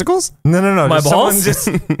 Testicles? No. My just balls?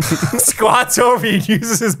 Someone just squats over you and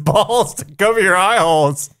uses his balls to cover your eye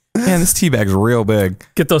holes. Man, this tea bag's real big.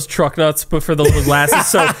 Get those truck nuts, but for the little glasses.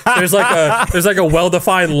 So there's like a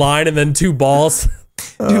well-defined line and then 2 balls.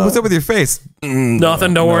 Dude, what's up with your face?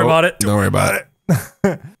 Nothing. Don't worry about it. Don't worry about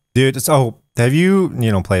it. Dude, so have you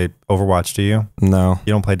play Overwatch, do you? No.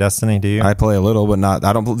 You don't play Destiny, do you? I play a little, but not.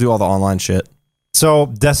 I don't do all the online shit. So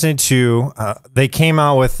Destiny 2, they came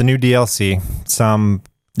out with the new DLC. Some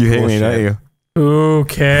You hate me, bullshit. don't you? Who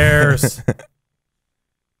cares?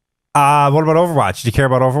 What about Overwatch? Do you care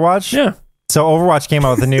about Overwatch? Yeah. So Overwatch came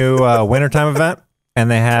out with a new wintertime event, and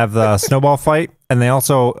they have the snowball fight, and they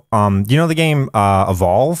also, the game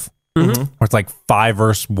Evolve, where it's like 5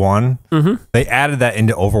 versus 1. They added that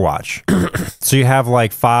into Overwatch, so you have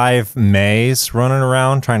like 5 Mays running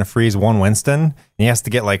around trying to freeze one Winston, and he has to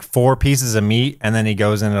get like 4 pieces of meat, and then he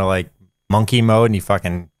goes into like monkey mode and he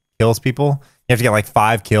fucking kills people. You have to get like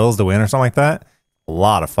 5 kills to win or something like that. A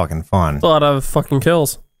lot of fucking fun. A lot of fucking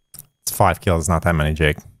kills. It's 5 kills, not that many,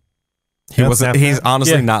 Jake. He's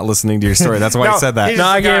honestly Yeah. not listening to your story. That's why he said that. No,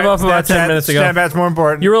 I gave up about 10 minutes ago. That's more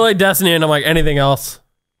important. You were like Destiny, and I'm like anything else.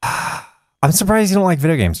 I'm surprised you don't like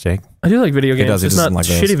video games, Jake. I do like video games. does, he It's doesn't not like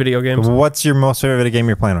those. shitty video games. What's your most favorite video game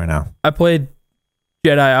you're playing right now? I played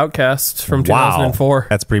Jedi Outcast from 2004.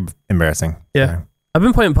 That's pretty embarrassing. Yeah. I've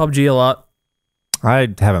been playing PUBG a lot. I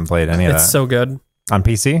haven't played any of It's that. so good. On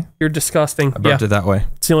PC? You're disgusting. I Yeah, burped it that way.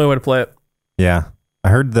 it's the only way to play it. Yeah. I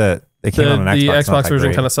heard that it came The out on Xbox. Xbox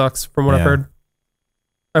version kind of sucks from what I've Yeah. heard.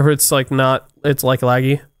 I've heard it's like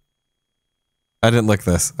laggy. I didn't lick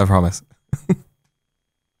this. I promise.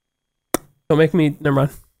 Don't make me, never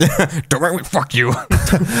mind. Don't make me fuck you.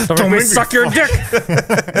 Don't make me suck your dick.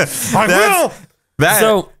 I will!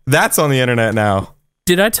 So- That's on the internet now.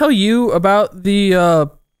 Did I tell you about the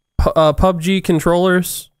PUBG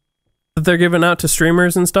controllers that they're giving out to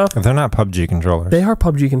streamers and stuff? They're not PUBG controllers. They are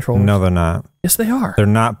PUBG controllers. No, they're not. Yes, they are. They're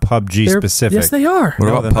not PUBG They're- specific. Yes, they are. What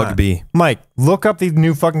No, about they're Pug not. B? Mike, look up these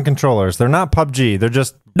new fucking controllers. They're not PUBG. They're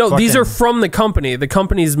just No, these fucking- are from the company. The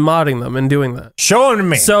company's modding them and doing that. Show them to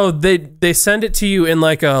me. So they send it to you in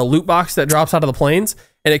like a loot box that drops out of the planes,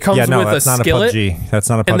 and it comes yeah, no, with a that's not skillet, a PUBG. That's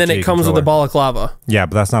not a PUBG. and then it comes with a balaclava. Yeah,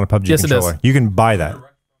 but that's not a PUBG Yes, it is. controller. You can buy that.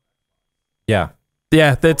 Yeah.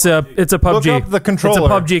 Yeah, it's a PUBG. Look up the controller. It's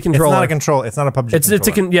a PUBG controller. It's not a control. It's not a PUBG.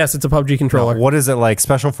 controller. Yes, it's a PUBG controller. What is it like?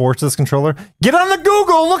 Special Forces controller? Get on the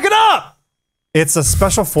Google. Look it up. It's a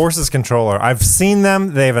Special Forces controller. I've seen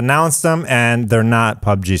them. They've announced them, and they're not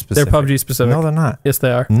PUBG They're specific. PUBG specific. No, they're not. Yes,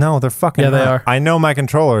 they are. No, they're fucking. Yeah, they not. are. I know my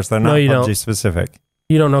controllers. They're No, not you PUBG don't. specific.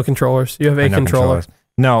 You don't know controllers. You have I a know controller. controllers.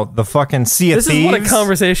 No, the fucking Sea of This Thieves. is what a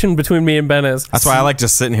conversation between me and Ben is. That's why I like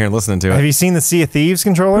just sitting here and listening to Have it. you seen the Sea of Thieves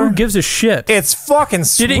controller? Who gives a shit? It's fucking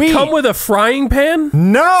sweet. Did it come with a frying pan?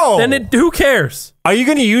 No. Then who cares? Are you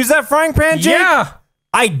going to use that frying pan, Jake? Yeah.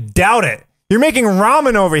 I doubt it. You're making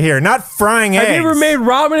ramen over here, not frying eggs. Have you ever made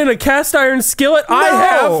ramen in a cast iron skillet? I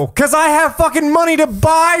have. because I have fucking money to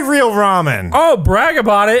buy real ramen. Oh, brag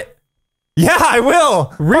about it. Yeah, I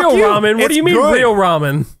will. Real Fuck you. ramen? What It's do you mean good. real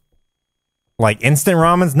ramen? Like instant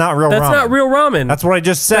ramen's not real That's ramen. not real ramen. That's what I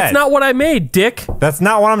just said. That's not what I made, dick. That's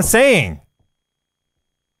not what I'm saying.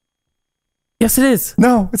 Yes, it is.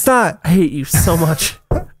 No, it's not. I hate you so much.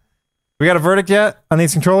 We got a verdict yet on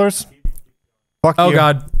these controllers? Fuck Oh, you.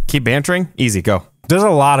 God. Keep bantering? Easy, go. There's a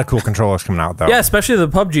lot of cool controllers coming out, though. Yeah, especially the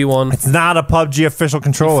PUBG one. It's not a PUBG official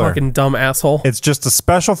controller. Fucking dumb asshole. It's just a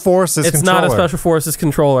Special Forces It's controller. not a Special Forces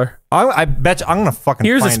controller. I bet you I'm going to fucking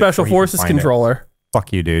Here's a find it Special before you can Forces find it. controller.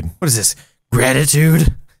 Fuck you, dude. What is this?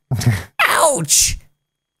 Gratitude? Ouch!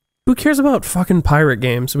 Who cares about fucking pirate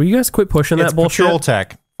games? Will you guys quit pushing It's that bullshit? Patrol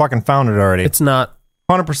Tech. Fucking found it already. It's not.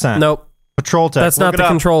 100%. Nope. Patrol Tech. That's Look not it the up.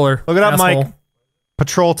 controller. Look it up, asshole. Mike.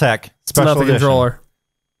 Patrol Tech. It's Special not the edition. controller.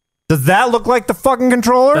 Does that look like the fucking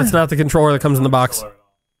controller? That's not the controller that comes in the box. It's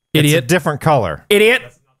a Idiot. different color. Idiot.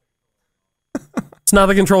 It's not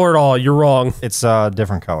the controller at all. You're wrong. It's a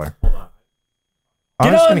different color.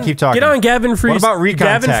 I'm just going to keep talking. Get on Gavin Free's. What about Recon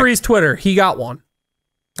Gavin Tech? Free's Twitter. He got one.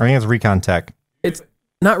 I think it's Recon Tech. It's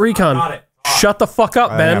not Recon. Shut the fuck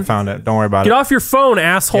up, I think I Ben. found it. Don't worry about Get it. off your phone,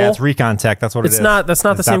 asshole. Yeah, it's Recon Tech. That's what It's it is. not- that's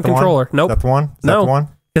not the Is that same one? controller. Nope. Is that the one? Is that No. the one?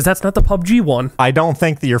 Because that's not the PUBG one. I don't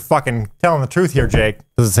think that you're fucking telling the truth here, Jake.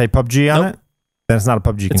 Does it say PUBG on Nope. it? Then it's not a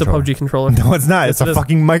PUBG It's controller. a PUBG controller. No, it's not. Yes, It's it a is.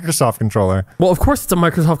 fucking Microsoft controller. Well, of course it's a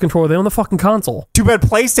Microsoft controller. They own the fucking console. Too bad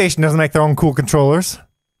PlayStation doesn't make their own cool controllers.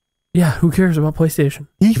 Yeah, who cares about PlayStation?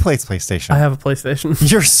 He plays PlayStation. I have a PlayStation.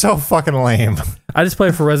 You're so fucking lame. I just play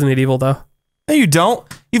it for Resident Evil, though. No, you don't.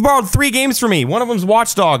 You've borrowed 3 games from me. One of them's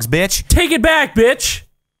Watch Dogs, bitch. Take it back, bitch.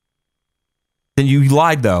 Then you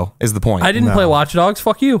lied, though, is the point. I didn't No. play Watch Dogs.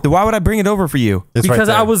 Fuck you. Then why would I bring it over for you? It's Because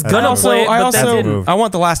right I there. was That's gonna the move. play it, I but that also, didn't. I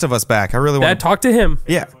want The Last of Us back. I really Dad, want. talk to him.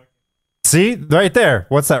 Yeah, See? Right there.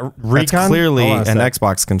 What's that? Recon? that's clearly Hold on a an sec.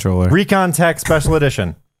 Xbox controller. Recon Tech Special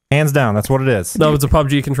Edition. Hands down. That's what it is. No, it's a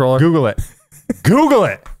PUBG controller. Google it. Google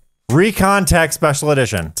it. Recon Tech Special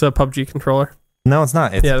Edition. It's a PUBG controller. No, it's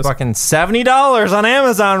not. It's Yeah, it is. fucking $70 on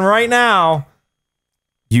Amazon right now.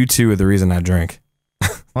 You two are the reason I drink.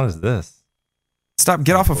 What is this? Stop.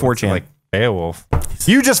 Get off of 4chan. Like Beowulf.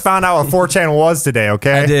 You just found out what 4chan was today,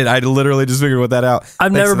 okay? I did. I literally just figured that out.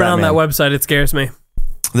 I've Thanks never to been on that man. website. It scares me.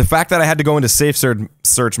 The fact that I had to go into safe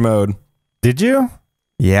search mode. Did you?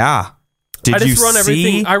 Yeah. Did I just you run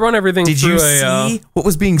everything. see? I run everything Did through you a. see what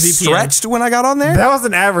was being VPN. stretched when I got on there? That was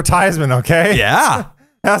an advertisement, okay? Yeah.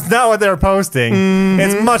 That's not what they're posting. Mm-hmm.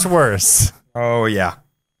 It's much worse. Oh yeah.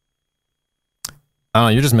 Oh,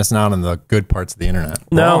 you're just missing out on the good parts of the internet.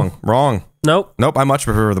 No. Wrong. Nope. Nope. I much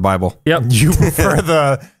prefer the Bible. Yep. You prefer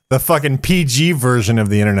the fucking PG version of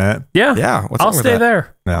the internet. Yeah. Yeah. What's I'll wrong with stay that?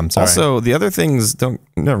 there. No, I'm sorry. Also, the other things don't.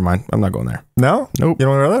 Never mind. I'm not going there. no? Nope. You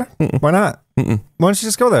don't want to go there? Why not? Why don't you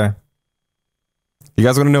just go there? You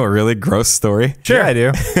guys want to know a really gross story? Sure. Yeah, I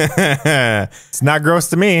do. no, It's not gross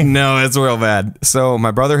to me. it's real bad. So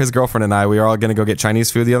my brother, his girlfriend, and I, we were all going to go get Chinese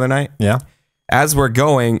food the other night. Yeah. As we're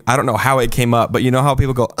going, I don't know how it came up, but you know how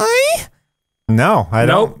people go, "Ay?" No, I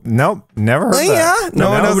don't. Nope. Never heard Oh, that. yeah? No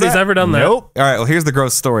one knows Nobody's that? ever done that. Nope. All right, well, here's the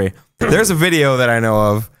gross story. There's a video that I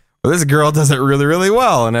know of where this girl does it really, really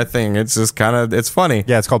well, and I think it's just kind of, it's funny.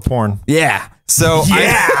 Yeah, it's called porn. Yeah. So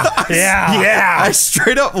I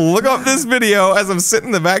straight up look up this video as I'm sitting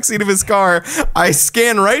in the backseat of his car. I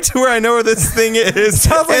scan right to where I know where this thing is.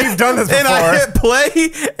 Sounds like you've done this And I before. hit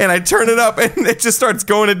play and I turn it up and it just starts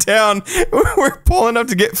going to town. We're pulling up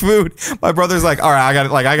to get food. My brother's like, all right,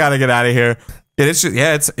 I gotta get out of here. And it's just,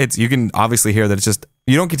 yeah, it's you can obviously hear that it's just,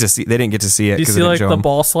 you don't get to see, they didn't get to see it. Do you 'cause see they didn't like show the 'em.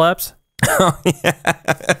 ball slaps?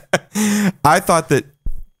 I thought that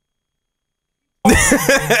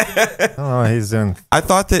Oh, he's doing. I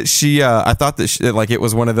thought that she like it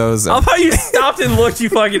was one of those. How about you stopped and looked, you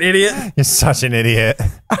fucking idiot? You're such an idiot.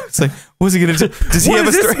 It's like, what's he gonna do? Does he What have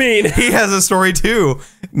does a this story? mean? He has a story too.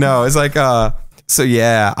 No, it's like so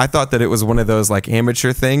yeah, I thought that it was one of those like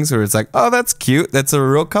amateur things where it's like, oh, that's cute. That's a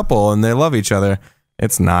real couple and they love each other.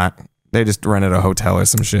 It's not. They just rented a hotel or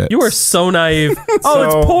some shit. You are so naive. Oh,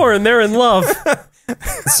 it's porn. They're in love.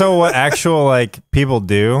 So what actual like people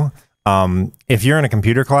do? If you're in a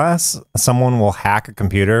computer class, someone will hack a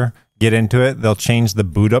computer, get into it. They'll change the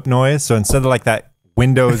boot up noise. So instead of like that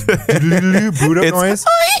Windows boot up noise,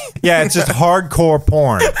 yeah, it's just hardcore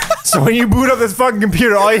porn. So when you boot up this fucking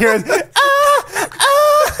computer, all you hear is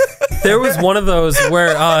There was one of those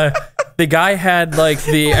where the guy had like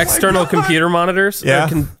the external computer monitors, Yeah.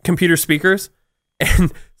 computer speakers,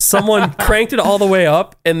 and someone cranked it all the way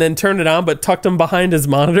up and then turned it on, but tucked him behind his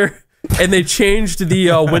monitor. And they changed the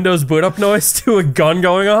Windows boot up noise to a gun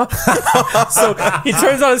going off. So he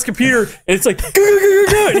turns on his computer and it's like,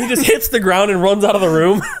 and he just hits the ground and runs out of the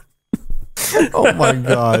room. Oh my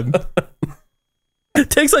god. It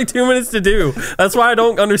takes like 2 minutes to do. That's why I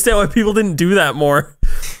don't understand why people didn't do that more.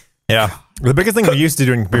 yeah. The biggest thing we used to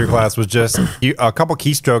do in computer class was just a couple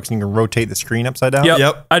keystrokes and you can rotate the screen upside down.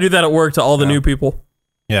 Yep. I do that at work to all the new people.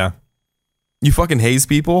 Yeah. You fucking haze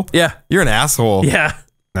people? Yeah. You're an asshole. Yeah.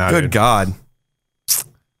 No, Good dude. God.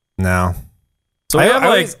 No. So we have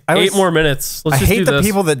like I 8 more minutes. Let's I just hate do the this.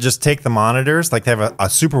 people that just take the monitors, like they have a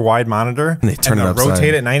super wide monitor And they turn it they'll upside.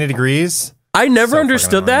 rotate it 90 degrees I never So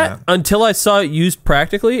understood fucking annoying, that until I saw it used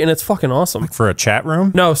practically, and it's fucking awesome. for a chat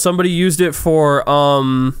room. No, somebody used it for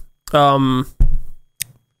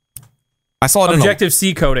I saw it Objective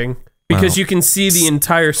C coding because you can see the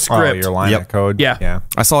entire Oh, script. your line Yep. of code. Yeah. Yeah.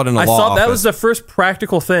 I saw it in a I law saw that office. was the first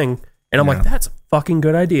practical thing, and I'm like, that's a fucking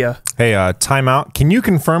good idea. Hey, timeout. Can you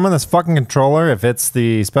confirm on this fucking controller if it's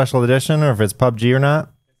the special edition or if it's PUBG or not?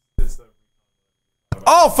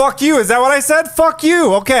 Oh, fuck you. Is that what I said? Fuck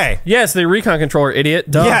you. Okay. Yes, the Recon controller, idiot.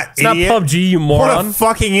 Duh. Yeah, it's idiot. not PUBG, you What moron. a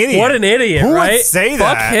fucking idiot. What an idiot, Who right? would say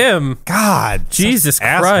Fuck that? him. God. Jesus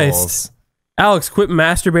such Christ. assholes. Alex, quit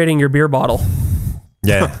masturbating your beer bottle.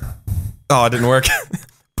 Yeah. Oh, it didn't work.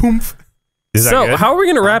 Poomph. Is that So, good? how are we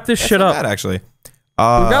going to wrap this shit up? Bad, actually. We've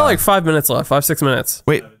got like 5 minutes left, 5-6 minutes.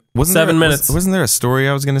 Wait, wasn't 7 there, minutes. Wasn't there a story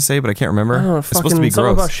I was going to say, but I can't remember? Oh, It's supposed to be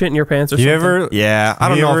something gross. about shit in your pants or you something. ever? Yeah, I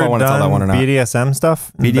don't you know if ever I want to tell that done one or not. BDSM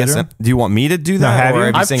stuff? in the BDSM? bedroom? Do you want me to do that? have or you? are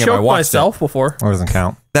you I've saying if I choked watched myself before. That doesn't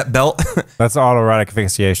count. that belt? That's autoerotic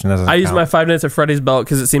asphyxiation. Doesn't I use count. my 5 minutes at Freddy's belt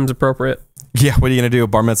because it seems appropriate. Yeah, what are you going to do?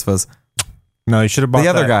 Bar mitzvahs. No, you should have bought The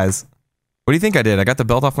other that. guys. What do you think I did? I got the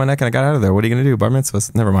belt off my neck and I got out of there. What are you going to do? Bar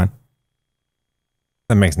mitzvahs. Never mind.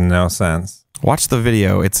 That makes no sense. Watch the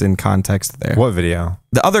video. It's in context there. What video?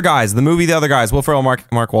 The Other Guys. The movie The Other Guys. Will Ferrell, Mark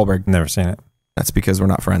Wahlberg. Never seen it. That's because we're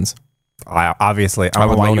not friends. Obviously, I I don't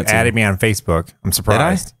would know why loan you it to added you. me on Facebook. I'm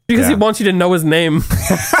surprised. Because he Yeah. wants you to know his name.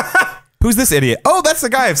 Who's this idiot? Oh, that's the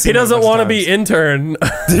guy I've seen. He doesn't want want to be intern.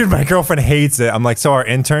 Dude, my girlfriend hates it. I'm like, so our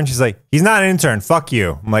intern? She's like, he's not an intern. Fuck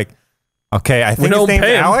you. I'm like, okay, I think his don't name's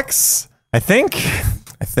pay him. Alex. I think.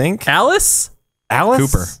 I think. Alice?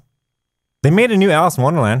 Alice? Cooper. They made a new Alice in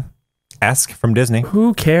Wonderland-esque from Disney.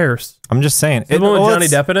 Who cares? I'm just saying. The one with Johnny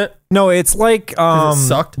it's- Depp in it? No, it's like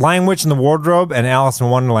sucked? Lion Witch in the Wardrobe and Alice in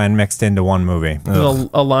Wonderland mixed into one movie. Does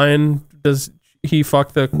a lion, does he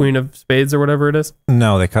fuck the Queen of Spades or whatever it is?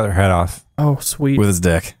 No, they cut her head off. Oh, sweet. With his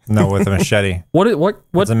dick. No, with a machete. What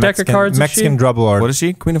It's a deck Mexican, of cards Mexican is drug lord. What is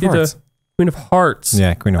she? Queen of she? She's Hearts. the Queen of Hearts.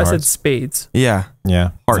 Yeah, Queen of I said Hearts. spades. Yeah.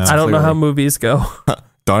 Yeah. Hearts. I don't know how Clearly. movies go.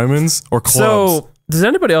 Diamonds or clubs? So, does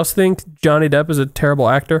anybody else think Johnny Depp is a terrible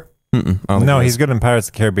actor? I don't think No, it he's is. good in Pirates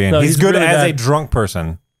of the Caribbean. No, he's he's good really as bad. a drunk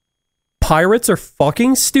person. Pirates are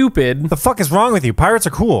fucking stupid. The fuck is wrong with you? Pirates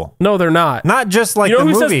are cool. No, they're not. Not just like you know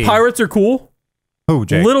the who movie. says pirates are cool? Who,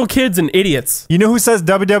 Jake? Little kids and idiots. You know who says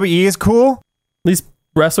WWE is cool? These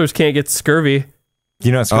wrestlers can't get scurvy.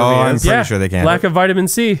 You know what scurvy Oh, I'm is? pretty sure they can. Lack of vitamin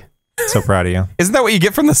C. So proud of you. Isn't that what you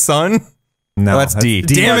get from the sun? No, Oh, that's D.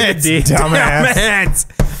 D. Damn it. D. Dumbass. Damn it.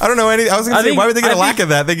 I don't know anything. I was going I to say, think- why would they get I a lack think- of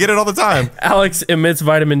that? They get it all the time. Alex emits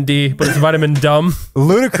vitamin D, but it's vitamin dumb.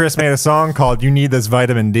 Ludacris made a song called "You Need This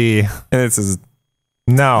Vitamin D." And it's his.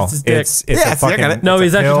 No, his dick. it's Yeah, a see, I fucking. got it. No, it's a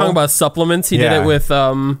he's actually pill. talking about supplements. He did Yeah. it with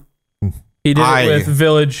he did I- it with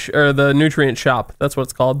Village or the Nutrient Shop. That's what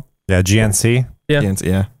it's called. Yeah, GNC, Yeah.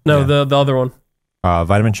 Yeah. No, Yeah. the other one.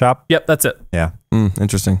 Vitamin Shop. Yep, that's it. Yeah,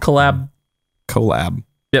 Interesting. Collab. Collab.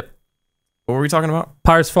 Yep. What were we talking about?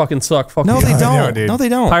 Pirates fucking suck. Fuck No, you. they I know, don't. dude. No, they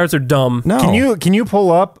don't. Pirates are dumb. No. Can you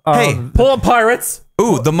pull up? Hey. Pull up Pirates.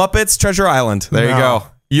 Ooh, the Muppets Treasure Island. There you No. go.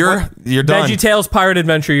 You're done. VeggieTales Pirate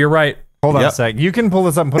Adventure. You're right. Hold on a Yep. sec. You can pull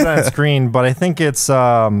this up and put it on the screen, but I think it's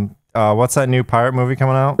what's that new pirate movie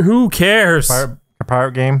coming out? Who cares?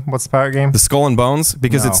 Pirate game. What's the pirate game? The Skull and Bones,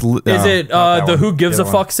 because No. it's Is it that the one. Who Gives The a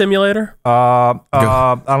other one. Fuck simulator? I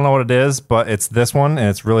don't know what it is, but it's this one, and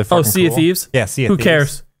it's really fucking Oh, Sea of cool. Thieves? Yeah, Sea of Who Thieves.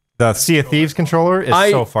 cares? The Sea of Thieves controller is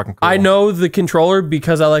so fucking cool. I know the controller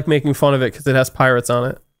because I like making fun of it because it has pirates on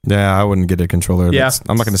it. Yeah, I wouldn't get a controller. Yeah.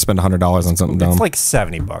 I'm not going to spend $100 on something dumb. It's like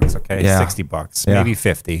 $70, okay? Yeah. $60, Yeah. maybe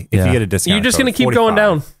 $50 if Yeah. you get a discount. You're just code, going to keep going 45.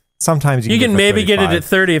 down. Sometimes You can maybe get it at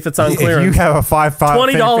 30 if it's on If you clearance. have a $5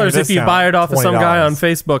 $20 if you discount, buy it off of some guy on $20.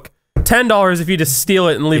 Facebook. $10 if you just steal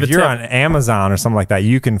it and leave If a you're tip. on Amazon or something like that,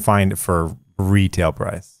 you can find it for retail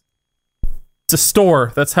price. It's a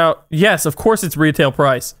store. That's how. Yes, of course it's retail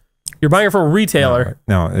price. You're buying it from a retailer.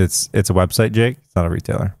 No, it's a website, Jake. It's not a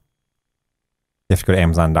retailer. You have to go to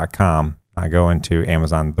Amazon.com. I go into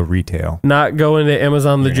Amazon, the retail. Not go into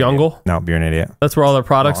Amazon the You're an jungle. idiot. No, you're an idiot. That's where all their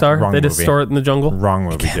products are. Wrong They just movie. store it in the jungle. Wrong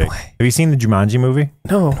movie, Jake. Have you seen the Jumanji movie?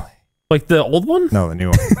 No. Like the old one? No, the new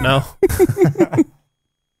one. No.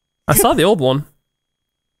 I saw the old one.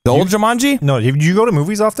 The old Jumanji? No, did you go to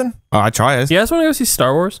movies often? Oh, I try it. You guys want to go see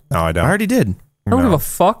Star Wars? No, I I don't. already did. I don't No. give a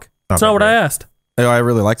fuck. That's that not what I great. asked. Oh, I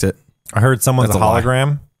really liked it. I heard someone's That's a a lie.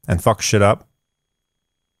 hologram and fuck shit up.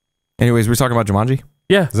 Anyways, we're talking about Jumanji.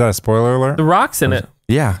 Yeah. Is that a spoiler alert? The Rock's in it.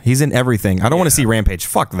 Yeah, he's in everything. I don't want to see Rampage.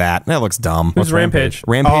 Fuck that. That looks dumb. Who's Rampage?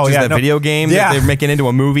 Rampage Oh, is yeah, that no. video game Yeah. that they're making into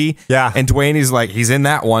a movie. Yeah. And Dwayne is like, he's in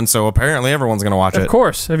that one, so apparently everyone's going to watch Of it.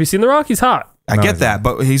 course. Have you seen The Rock? He's hot. I No, get he's that,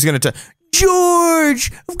 but he's going to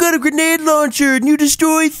George, I've got a grenade launcher and you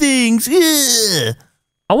destroy things. Ugh.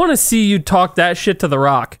 I want to see you talk that shit to The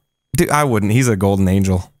Rock. Dude, I wouldn't. He's a golden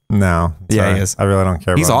angel. No. Yeah, sorry. he is. I really don't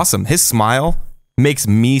care He's about awesome. His smile makes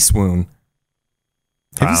me swoon. him.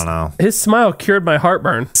 I don't know. His smile cured my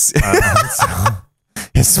heartburn.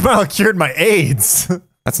 His smile cured my AIDS.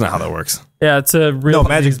 That's not how that works. Yeah, it's a real No,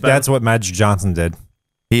 Magic. disease battle. That's what Magic Johnson did.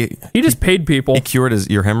 He He just paid people. cured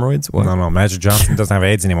your hemorrhoids? What? No, Magic Johnson doesn't have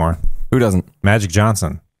AIDS anymore. Who doesn't? Magic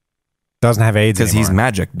Johnson doesn't have AIDS Because anymore. he's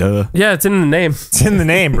magic. Duh. Yeah, it's in the name. It's in the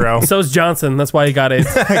name, bro. So's Johnson. That's why he got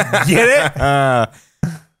AIDS. Get it?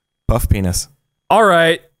 Puff penis. All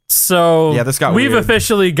right. So Yeah, this got we've weird.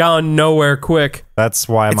 officially gone nowhere quick. That's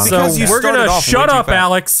why I'm on. It's So because you we're started gonna off shut way too up, fast.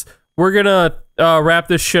 Alex. We're gonna wrap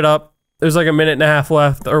this shit up. There's like a minute and a half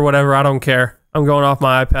left or whatever. I don't care. I'm going off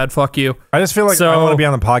my iPad. Fuck you. I just feel like I want to be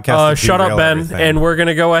on the podcast. to Shut up, derail Ben. everything. And we're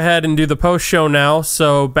gonna go ahead and do the post show now.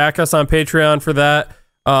 So back us on Patreon for that.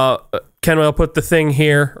 Ken will put the thing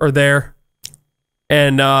here or there,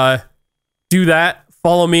 and do that.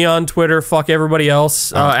 Follow me on Twitter. Fuck everybody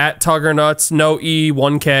else. At Tuggernuts. No E,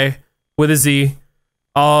 1K with a Z.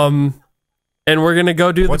 And we're gonna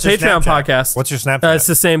go do What's the your Patreon Snapchat? podcast. What's your Snapchat? It's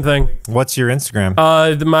the same thing. What's your Instagram?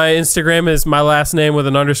 My Instagram is my last name with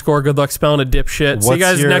an underscore. Good luck spelling a dipshit. See you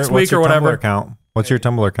guys next week or Tumblr whatever. account? What's your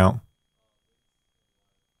Tumblr account?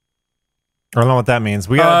 I don't know what that means.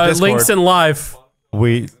 We got Discord. Links and live.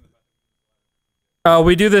 we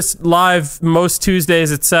We do this live most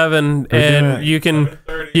Tuesdays at 7, and you can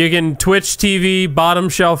Twitch TV Bottom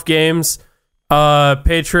Shelf Games,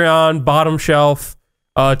 Patreon Bottom Shelf,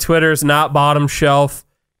 Twitter's not Bottom Shelf,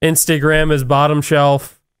 Instagram is Bottom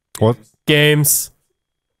Shelf what? Games,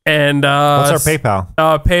 and What's our PayPal?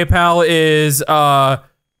 PayPal is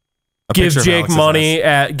give picture of Jake Alex's money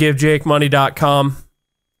at givejakemoney.com.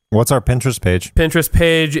 What's our Pinterest page? Pinterest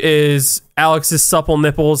page is Alex's supple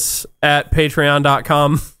nipples at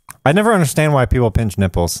patreon.com. I never understand why people pinch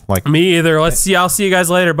nipples. Like Me either. I'll see you guys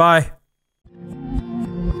later. Bye.